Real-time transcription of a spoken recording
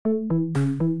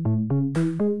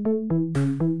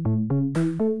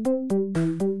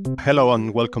Hello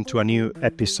and welcome to a new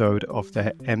episode of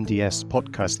the MDS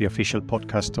podcast, the official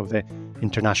podcast of the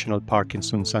International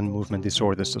Parkinson's and Movement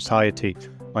Disorder Society.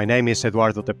 My name is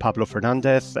Eduardo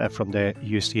Fernandez from the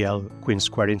UCL Queen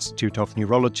Square Institute of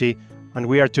Neurology, and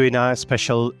we are doing a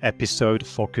special episode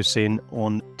focusing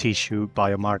on tissue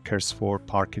biomarkers for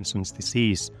Parkinson's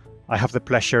disease. I have the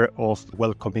pleasure of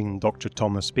welcoming Dr.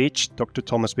 Thomas Beach. Dr.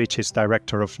 Thomas Beach is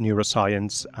Director of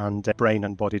Neuroscience and Brain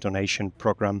and Body Donation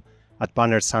Program at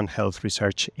Banner Sun Health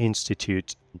Research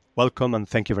Institute. Welcome and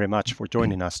thank you very much for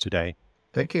joining us today.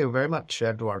 Thank you very much,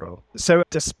 Eduardo. So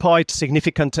despite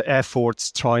significant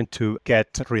efforts trying to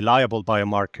get reliable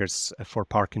biomarkers for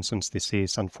Parkinson's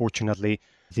disease, unfortunately,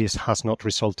 this has not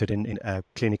resulted in a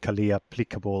clinically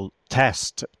applicable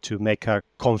test to make a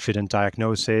confident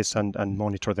diagnosis and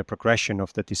monitor the progression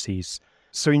of the disease.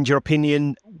 So in your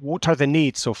opinion, what are the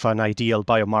needs of an ideal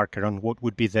biomarker and what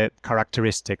would be the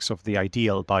characteristics of the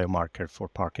ideal biomarker for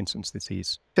Parkinson's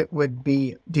disease? It would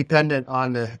be dependent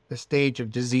on the stage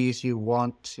of disease you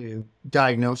want to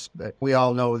diagnose. But we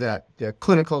all know that the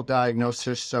clinical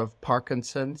diagnosis of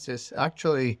Parkinson's is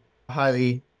actually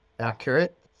highly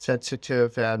accurate,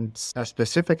 sensitive, and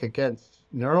specific against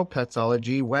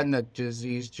neuropathology when the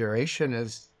disease duration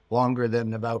is longer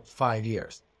than about 5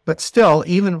 years. But still,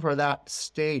 even for that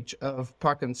stage of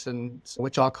Parkinson's,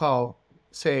 which I'll call,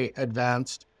 say,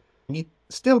 advanced, you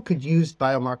still could use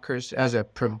biomarkers as a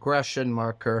progression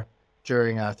marker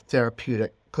during a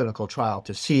therapeutic clinical trial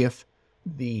to see if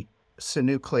the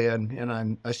synuclein, and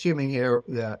I'm assuming here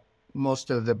that most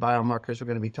of the biomarkers we're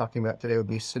going to be talking about today would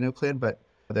be synuclein, but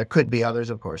there could be others,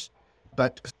 of course.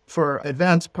 But for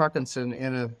advanced Parkinson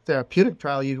in a therapeutic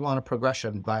trial, you'd want a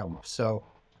progression biomarker. So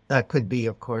that could be,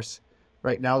 of course,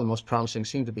 right now, the most promising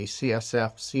seem to be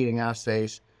CSF seeding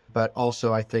assays, but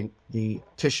also I think the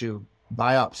tissue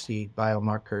biopsy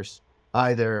biomarkers,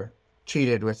 either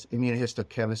treated with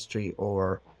immunohistochemistry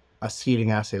or a seeding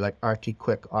assay like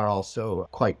RT-QuIC, are also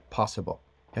quite possible.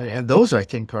 And those, I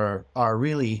think, are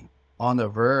really on the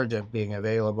verge of being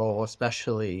available,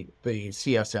 especially the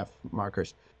CSF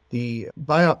markers. The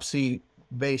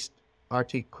biopsy-based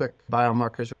RT-QuIC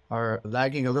biomarkers are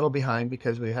lagging a little behind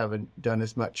because we haven't done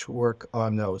as much work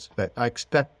on those. But I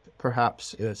expect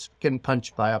perhaps a skin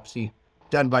punch biopsy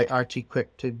done by RT-QuIC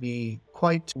to be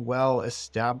quite well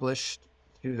established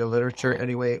through the literature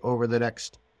anyway over the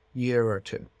next year or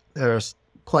two. There's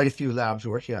quite a few labs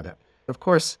working on it. Of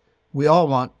course, we all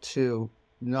want to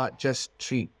not just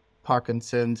treat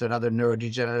Parkinson's and other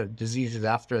neurodegenerative diseases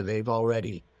after they've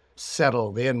already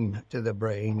settled into the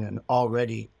brain and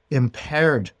already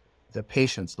impaired the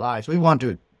patient's lives. We want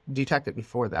to detect it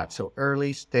before that. So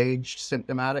early stage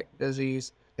symptomatic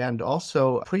disease and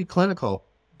also preclinical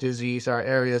disease are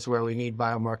areas where we need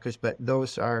biomarkers, but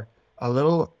those are a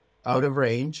little out of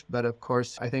range. But of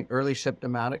course, I think early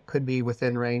symptomatic could be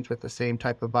within range with the same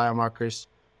type of biomarkers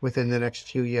within the next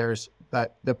few years.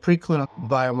 But the preclinical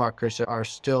biomarkers are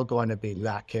still going to be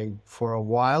lacking for a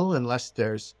while unless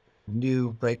there's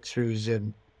new breakthroughs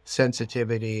in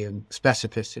sensitivity and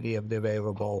specificity of the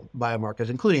available biomarkers,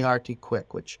 including RT-QuIC,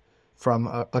 which from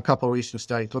a couple of recent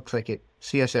studies looks like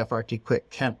CSF RT-QuIC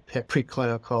can't pick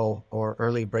preclinical or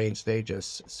early brain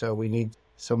stages. So we need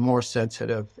some more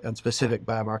sensitive and specific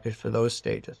biomarkers for those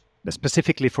stages.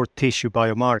 Specifically for tissue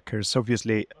biomarkers,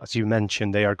 obviously, as you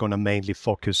mentioned, they are going to mainly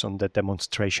focus on the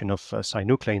demonstration of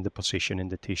synuclein deposition in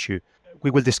the tissue.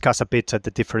 We will discuss a bit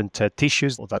the different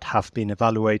tissues that have been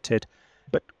evaluated,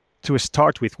 but to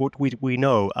start with, what we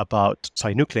know about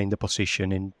synuclein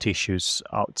deposition in tissues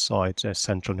outside the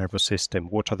central nervous system.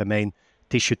 What are the main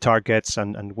tissue targets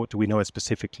and what do we know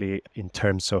specifically in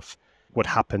terms of what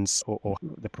happens or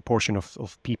the proportion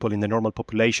of people in the normal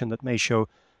population that may show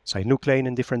synuclein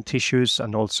in different tissues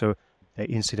and also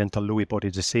incidental Lewy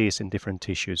body disease in different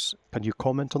tissues. Can you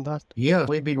comment on that? Yeah,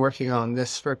 we've been working on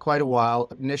this for quite a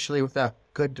while, initially with a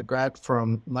good grant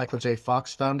from Michael J.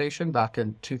 Fox Foundation back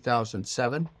in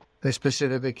 2007. They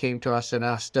specifically came to us and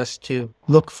asked us to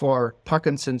look for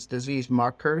Parkinson's disease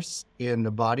markers in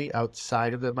the body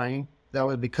outside of the brain. That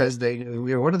was because they knew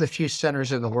we were one of the few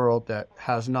centers in the world that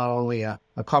has not only a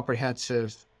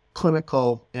comprehensive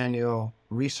clinical annual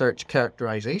research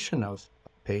characterization of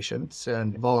patients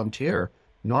and volunteer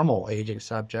normal aging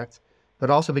subjects, but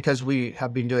also because we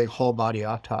have been doing whole body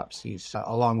autopsies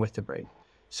along with the brain.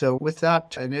 So with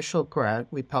that initial grant,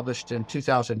 we published in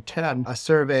 2010 a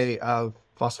survey of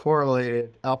phosphorylated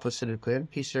alpha-synuclein,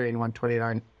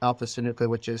 p-serine-129 alpha-synuclein,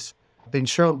 which has been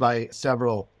shown by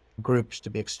several groups to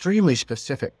be extremely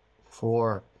specific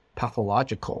for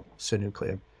pathological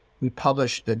synuclein. We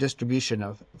published the distribution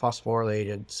of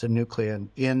phosphorylated synuclein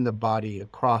in the body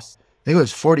across, I think it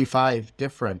was 45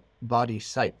 different body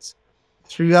sites.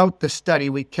 Throughout the study,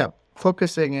 we kept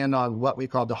focusing in on what we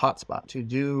call the hotspot to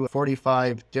do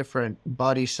 45 different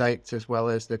body sites as well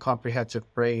as the comprehensive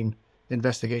brain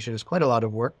investigation. Is quite a lot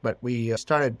of work, but we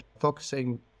started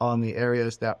focusing on the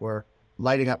areas that were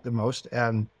lighting up the most.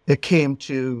 And it came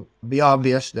to be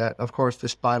obvious that, of course, the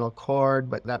spinal cord,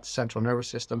 but that's central nervous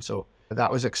system. So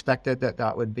that was expected that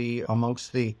that would be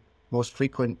amongst the most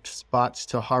frequent spots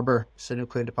to harbor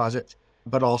synuclein deposits.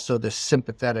 But also the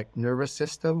sympathetic nervous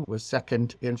system was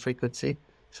second in frequency.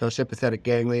 So sympathetic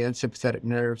ganglion, sympathetic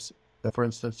nerves, for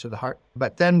instance, to the heart.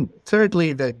 But then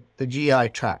thirdly, the GI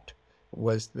tract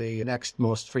was the next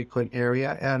most frequent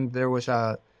area. And there was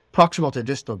a proximal to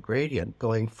distal gradient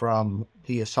going from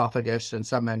the esophagus and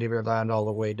submandibular gland all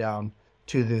the way down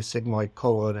to the sigmoid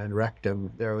colon and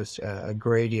rectum. There was a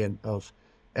gradient of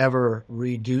ever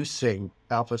reducing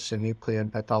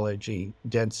alpha-synuclein pathology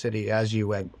density as you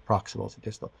went proximal to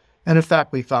distal. And in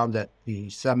fact, we found that the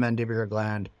submandibular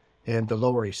gland and the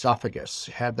lower esophagus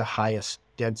had the highest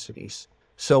densities.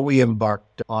 So we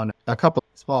embarked on a couple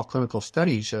of small clinical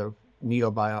studies of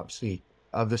neobiopsy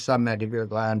of the submandibular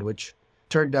gland, which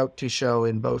turned out to show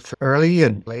in both early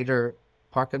and later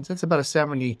Parkinson's about a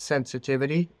 70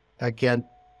 sensitivity, again,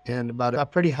 and about a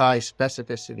pretty high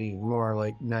specificity, more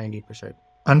like 90%.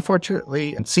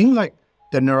 Unfortunately, it seemed like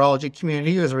the neurology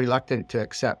community was reluctant to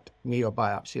accept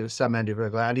neobiopsy of the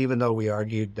submandibular gland, even though we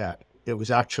argued that it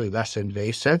was actually less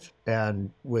invasive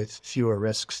and with fewer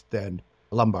risks than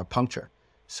lumbar puncture.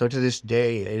 So to this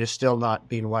day, it is still not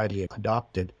being widely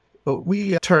adopted. But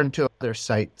we turned to other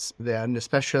sites then,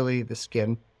 especially the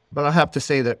skin. But I have to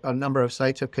say that a number of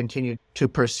sites have continued to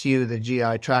pursue the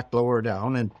GI tract lower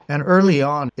down. And early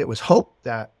on, it was hoped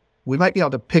that we might be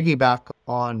able to piggyback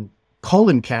on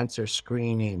colon cancer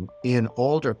screening in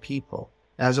older people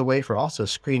as a way for also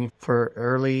screening for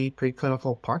early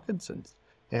preclinical Parkinson's.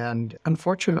 And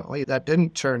unfortunately, that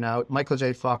didn't turn out. Michael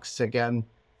J. Fox, again,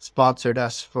 sponsored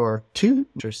us for 2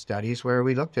 studies where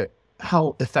we looked at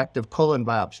how effective colon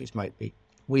biopsies might be.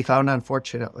 We found,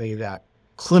 unfortunately, that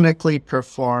clinically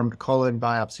performed colon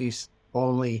biopsies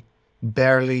only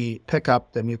barely pick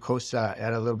up the mucosa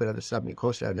and a little bit of the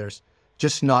submucosa. There's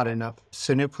just not enough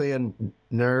synuclein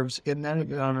nerves in there,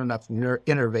 not enough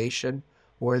innervation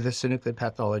where the synuclein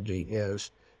pathology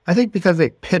is. I think because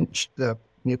they pinch the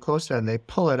mucosa and they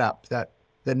pull it up, that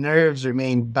the nerves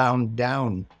remain bound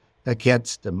down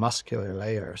against the muscular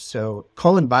layer. So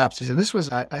colon biopsies, and this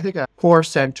was, I think, a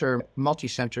 4-center,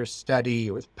 multi-center study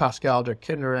with Pascal de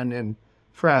Kinderen in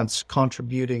France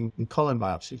contributing in colon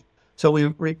biopsy. So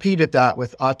we repeated that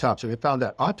with autopsy. We found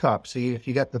that autopsy, if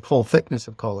you get the full thickness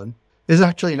of colon, is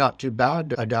actually not too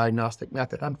bad a diagnostic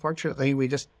method. Unfortunately, we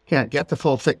just can't get the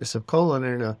full thickness of colon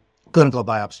in a clinical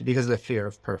biopsy because of the fear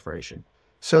of perforation.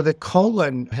 So the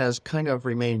colon has kind of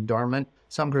remained dormant.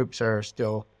 Some groups are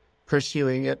still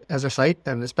pursuing it as a site,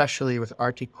 and especially with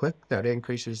RT-QuIC, that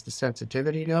increases the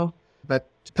sensitivity now. But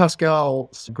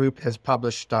Pascal's group has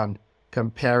published on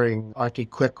comparing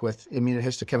RT-QuIC with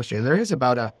immunohistochemistry. And there is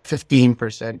about a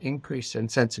 15% increase in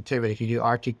sensitivity if you do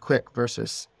RT-QuIC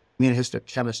versus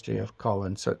immunohistochemistry of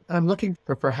colon. So I'm looking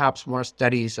for perhaps more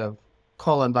studies of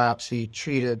colon biopsy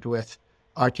treated with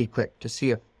RT-QuIC to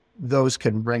see if those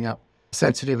can bring up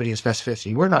sensitivity and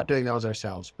specificity. We're not doing those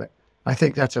ourselves, but I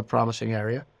think that's a promising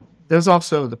area. There's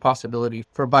also the possibility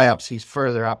for biopsies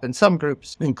further up. And some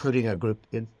groups, including a group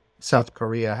in South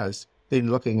Korea, has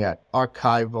been looking at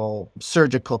archival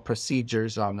surgical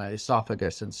procedures on the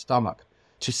esophagus and stomach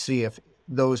to see if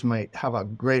those might have a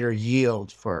greater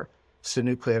yield for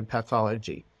synuclein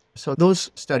pathology. So those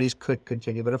studies could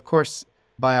continue. But of course,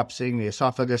 biopsying the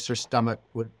esophagus or stomach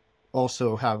would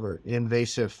also have an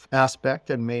invasive aspect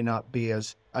and may not be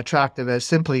as attractive as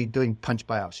simply doing punch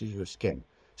biopsies of the skin.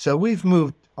 So we've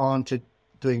moved on to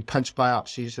doing punch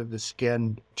biopsies of the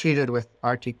skin treated with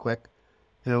RT-QuIC.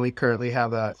 We currently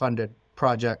have a funded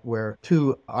project where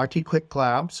 2 RT-QuIC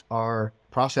labs are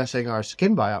processing our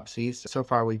skin biopsies. So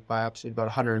far, we've biopsied about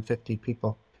 150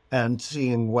 people and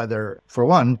seeing whether, for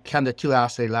one, can the 2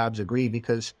 assay labs agree,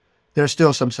 because there's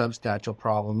still some substantial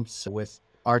problems with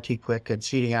RT-QuIC and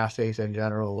seeding assays in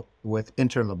general with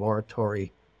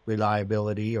interlaboratory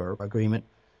reliability or agreement.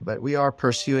 But we are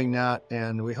pursuing that,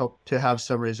 and we hope to have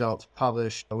some results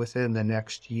published within the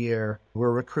next year.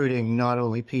 We're recruiting not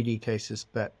only PD cases,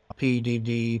 but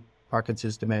PDD,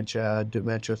 Parkinson's dementia,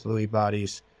 dementia with Lewy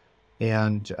bodies,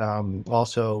 and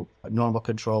also normal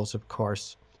controls, of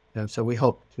course. And so we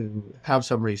hope to have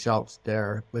some results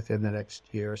there within the next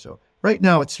year or so. Right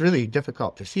now, it's really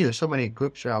difficult to see. There's so many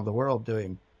groups around the world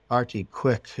doing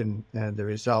RT-QuIC, and the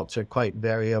results are quite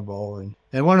variable.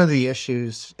 And one of the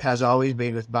issues has always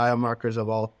been with biomarkers of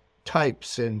all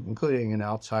types, including in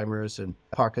Alzheimer's and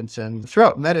Parkinson,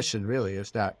 throughout medicine really,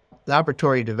 is that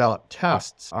laboratory developed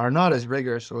tests are not as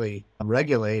rigorously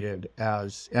regulated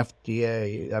as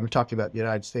FDA. I'm talking about the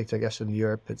United States, I guess in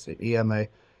Europe it's the EMA.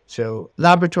 So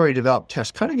laboratory developed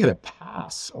tests kind of get a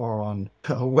pass on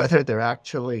whether they're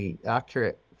actually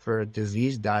accurate for a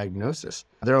disease diagnosis.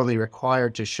 They're only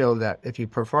required to show that if you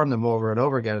perform them over and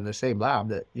over again in the same lab,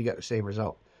 that you get the same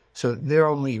result. So they're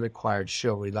only required to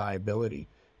show reliability.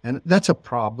 And that's a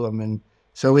problem. And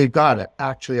so we've got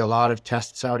actually a lot of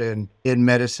tests out in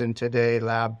medicine today,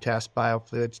 lab tests,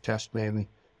 biofluids tests mainly,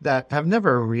 that have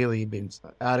never really been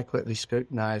adequately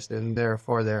scrutinized, and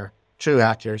therefore their true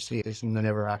accuracy is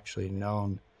never actually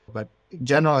known. But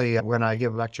generally, when I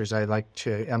give lectures, I like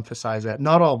to emphasize that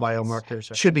not all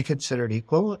biomarkers should be considered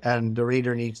equal, and the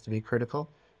reader needs to be critical.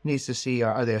 Needs to see,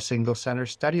 are they a single center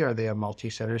study? Are they a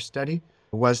multi-center study?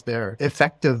 Was there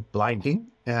effective blinding?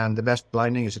 And the best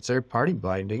blinding is a third-party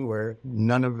blinding where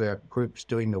none of the groups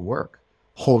doing the work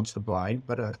holds the blind,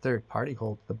 but a third party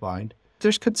holds the blind.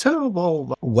 There's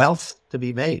considerable wealth to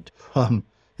be made from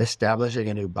establishing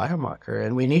a new biomarker,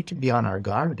 and we need to be on our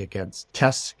guard against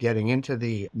tests getting into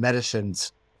the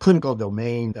medicine's clinical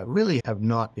domain that really have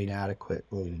not been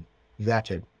adequately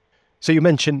vetted. So you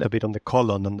mentioned a bit on the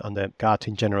colon and on the gut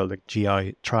in general, the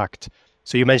GI tract.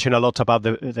 So you mentioned a lot about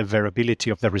the variability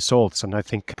of the results, and I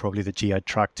think probably the GI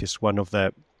tract is one of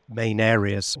the main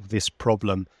areas of this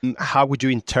problem. How would you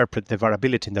interpret the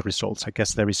variability in the results? I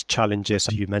guess there is challenges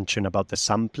you mentioned about the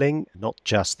sampling, not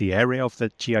just the area of the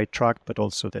GI tract, but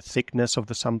also the thickness of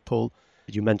the sample.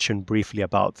 You mentioned briefly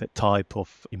about the type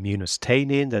of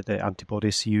immunostaining that the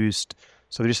antibodies used.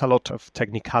 So there's a lot of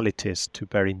technicalities to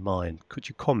bear in mind. Could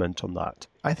you comment on that?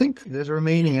 I think there's a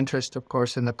remaining interest, of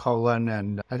course, in the colon,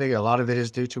 and I think a lot of it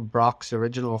is due to Brock's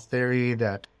original theory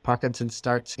that Parkinson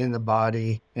starts in the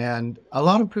body. And a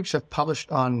lot of groups have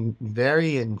published on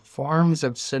varying forms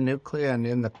of synuclein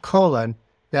in the colon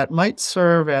that might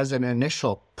serve as an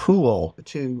initial pool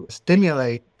to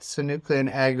stimulate synuclein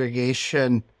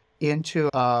aggregation into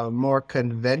a more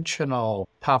conventional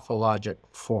pathologic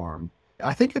form.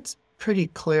 I think it's pretty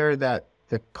clear that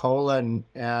the colon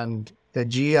and the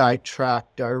GI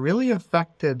tract are really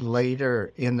affected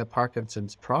later in the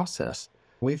Parkinson's process.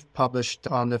 We've published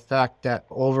on the fact that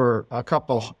over a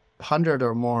couple hundred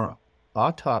or more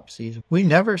autopsies, we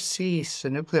never see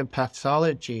synuclein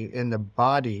pathology in the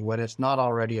body when it's not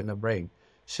already in the brain.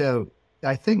 So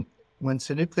I think when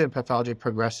synuclein pathology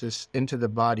progresses into the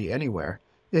body anywhere,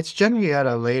 it's generally at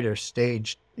a later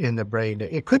stage in the brain.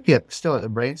 It could be still at the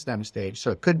brainstem stage, so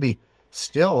it could be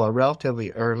still a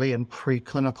relatively early and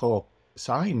preclinical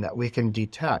sign that we can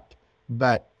detect.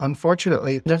 But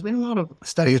unfortunately, there's been a lot of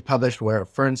studies published where,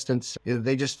 for instance,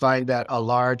 they just find that a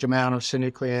large amount of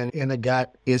synuclein in the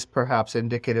gut is perhaps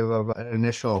indicative of an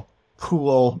initial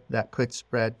pool that could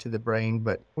spread to the brain.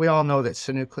 But we all know that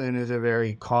synuclein is a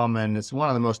very common, it's one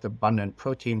of the most abundant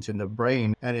proteins in the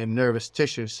brain and in nervous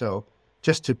tissue. So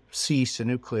just to see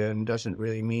synuclein doesn't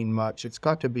really mean much. It's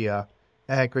got to be a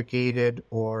aggregated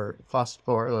or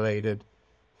phosphorylated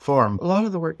form. A lot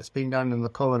of the work that's being done in the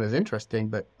colon is interesting,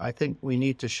 but I think we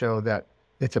need to show that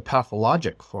it's a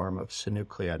pathologic form of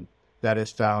synuclein that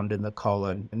is found in the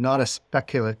colon, not a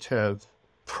speculative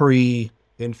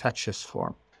pre-infectious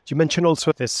form. You mentioned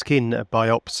also the skin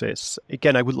biopsies.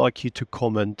 Again, I would like you to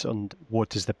comment on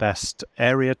what is the best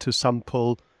area to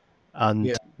sample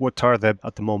and what are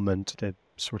at the moment, the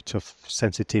sort of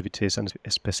sensitivities and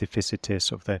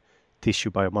specificities of the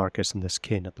tissue biomarkers in the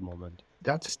skin at the moment.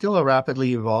 That's still a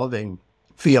rapidly evolving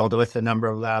field with a number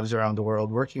of labs around the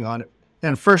world working on it.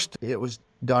 And first, it was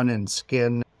done in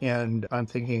skin, and I'm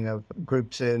thinking of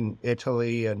groups in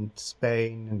Italy and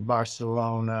Spain and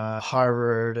Barcelona,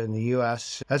 Harvard and the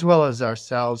US, as well as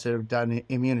ourselves that have done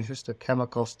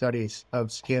immunohistochemical studies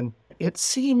of skin. It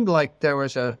seemed like there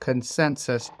was a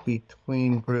consensus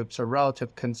between groups, a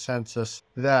relative consensus,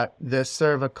 that the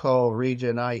cervical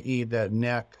region, i.e. the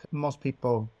neck, most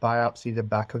people biopsy the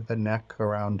back of the neck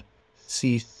around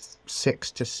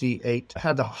C6 to C8,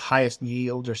 had the highest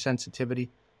yield or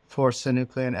sensitivity for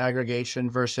synuclein aggregation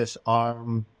versus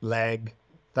arm, leg,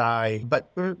 thigh. But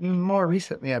more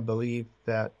recently, I believe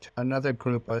that another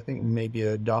group, I think maybe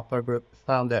a Doppler group,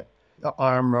 found that the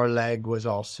arm or leg was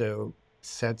also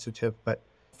sensitive. But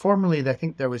formerly, I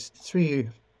think there was 3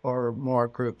 or more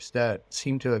groups that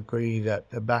seemed to agree that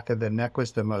the back of the neck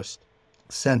was the most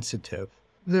sensitive.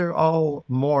 They're all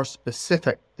more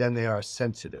specific than they are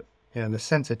sensitive. And the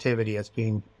sensitivity as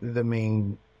being the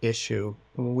main issue.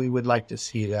 We would like to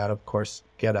see that, of course,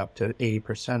 get up to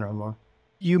 80% or more.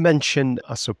 You mentioned,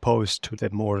 as opposed to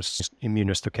the more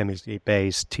immunohistochemically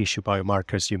based tissue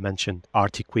biomarkers, you mentioned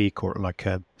RT-QuIC or like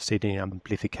seeding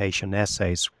amplification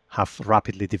assays have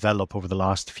rapidly developed over the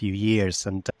last few years,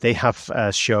 and they have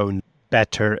shown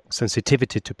better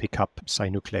sensitivity to pick up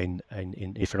synuclein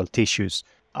in peripheral tissues.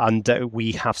 And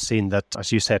we have seen that,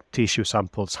 as you said, tissue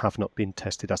samples have not been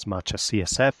tested as much as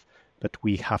CSF, but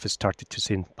we have started to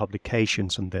see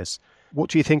publications on this. What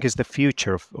do you think is the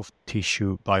future of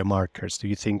tissue biomarkers? Do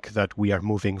you think that we are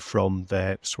moving from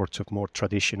the sort of more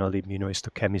traditional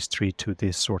immunohistochemistry to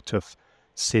this sort of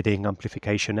seeding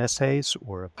amplification assays?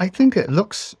 Or I think it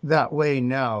looks that way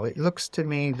now. It looks to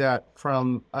me that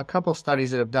from a couple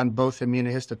studies that have done both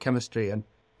immunohistochemistry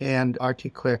and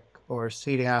RT-QuIC or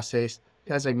seeding assays,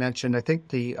 as I mentioned, I think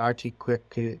the RT-QuIC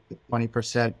is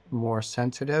 20% more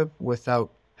sensitive without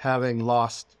having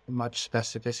lost much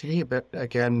specificity. But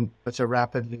again, it's a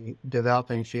rapidly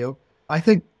developing field. I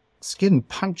think skin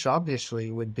punch obviously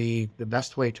would be the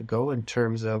best way to go in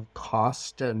terms of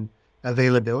cost and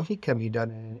availability. Can be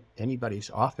done in anybody's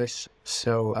office.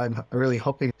 So I'm really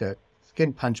hoping that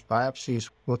skin punch biopsies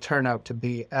will turn out to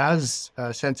be as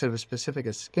sensitive and specific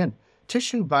as skin.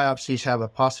 Tissue biopsies have a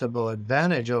possible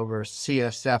advantage over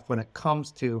CSF when it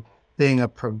comes to being a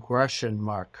progression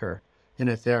marker in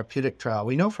a therapeutic trial.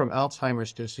 We know from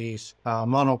Alzheimer's disease,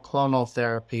 monoclonal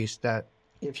therapies, that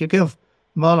if you give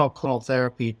monoclonal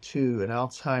therapy to an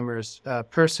Alzheimer's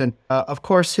person, of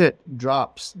course it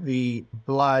drops the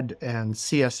blood and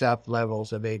CSF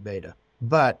levels of A-beta.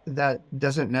 But that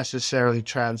doesn't necessarily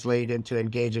translate into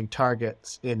engaging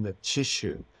targets in the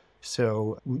tissue.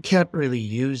 So we can't really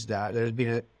use that. There's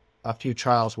been a few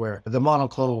trials where the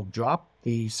monoclonal dropped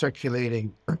the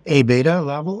circulating A-beta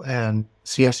level and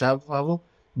CSF level,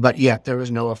 but yet there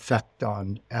was no effect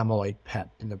on amyloid PET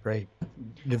in the brain.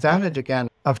 The advantage, again,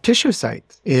 of tissue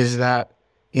sites is that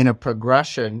in a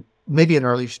progression, maybe an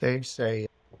early stage, say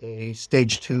a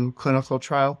stage 2 clinical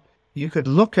trial, you could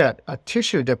look at a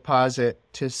tissue deposit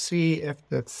to see if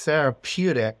the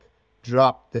therapeutic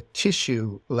dropped the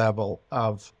tissue level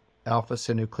of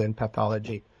alpha-synuclein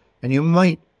pathology. And you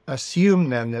might assume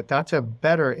then that that's a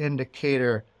better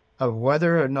indicator of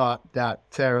whether or not that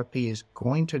therapy is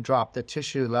going to drop the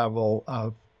tissue level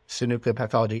of synuclein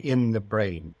pathology in the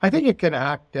brain. I think it can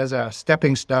act as a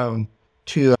stepping stone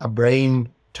to a brain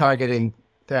targeting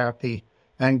therapy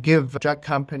and give drug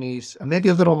companies maybe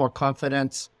a little more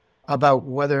confidence about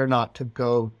whether or not to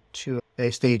go to a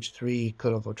stage 3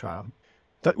 clinical trial.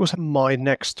 That was my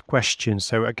next question.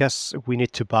 So I guess we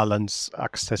need to balance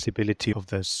accessibility of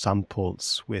the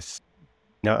samples with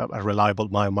a reliable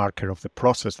biomarker of the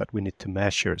process that we need to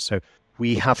measure. So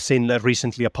we have seen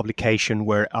recently a publication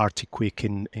where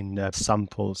RT-QuIC in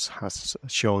samples has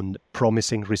shown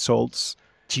promising results.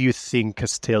 Do you think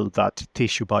still that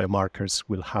tissue biomarkers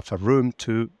will have a room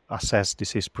to assess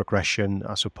disease progression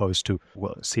as opposed to,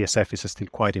 well, CSF is still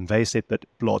quite invasive, but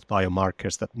blood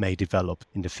biomarkers that may develop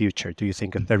in the future? Do you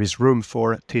think there is room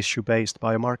for tissue-based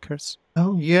biomarkers?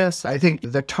 Oh, yes. I think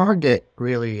the target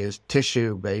really is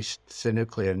tissue-based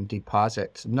synuclein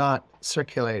deposits, not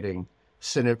circulating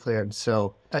synuclein.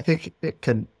 So I think it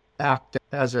can act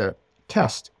as a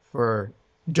test for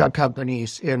drug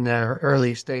companies in their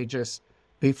early stages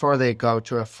before they go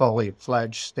to a fully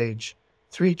fledged stage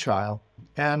 3 trial.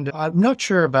 And I'm not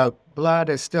sure about blood.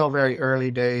 It's still very early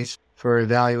days for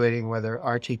evaluating whether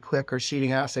RT-QuIC or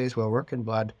seeding assays will work in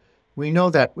blood. We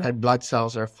know that red blood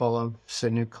cells are full of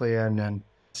synuclein, and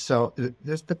so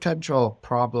there's potential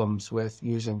problems with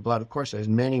using blood. Of course, there's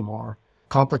many more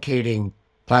complicating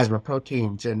plasma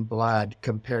proteins in blood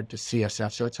compared to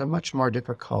CSF, so it's a much more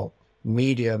difficult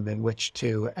medium in which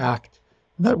to act.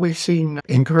 But we've seen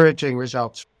encouraging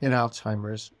results in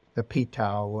Alzheimer's. The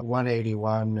p-tau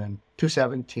 181 and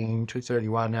 217,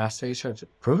 231 assays have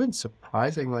proven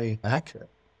surprisingly accurate.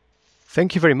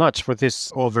 Thank you very much for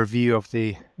this overview of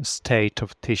the state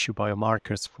of tissue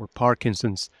biomarkers for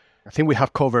Parkinson's. I think we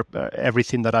have covered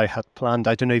everything that I had planned.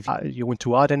 I don't know if you want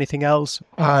to add anything else.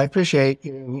 I appreciate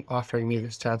you offering me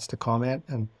this chance to comment.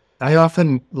 And I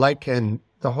often liken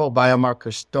the whole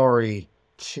biomarker story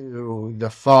to the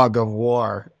fog of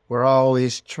war. We're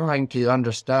always trying to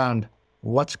understand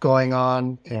what's going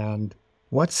on and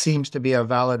what seems to be a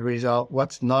valid result,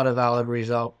 what's not a valid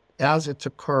result as it's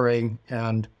occurring.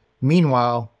 And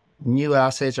meanwhile, new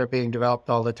assays are being developed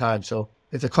all the time. So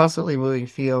it's a constantly moving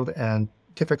field and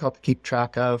difficult to keep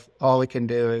track of. All we can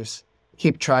do is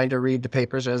keep trying to read the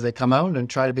papers as they come out and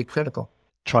try to be critical.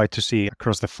 Try to see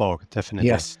across the fog, definitely.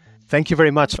 Yes. Thank you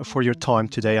very much for your time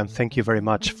today, and thank you very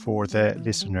much for the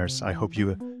listeners. I hope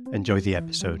you enjoy the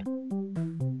episode.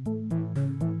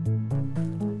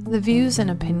 The views and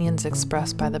opinions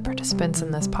expressed by the participants in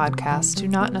this podcast do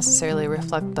not necessarily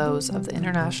reflect those of the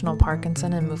International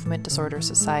Parkinson and Movement Disorder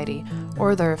Society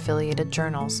or their affiliated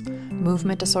journals,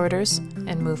 Movement Disorders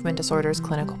and Movement Disorders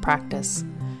Clinical Practice.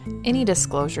 Any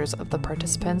disclosures of the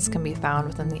participants can be found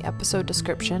within the episode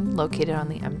description located on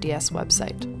the MDS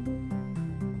website.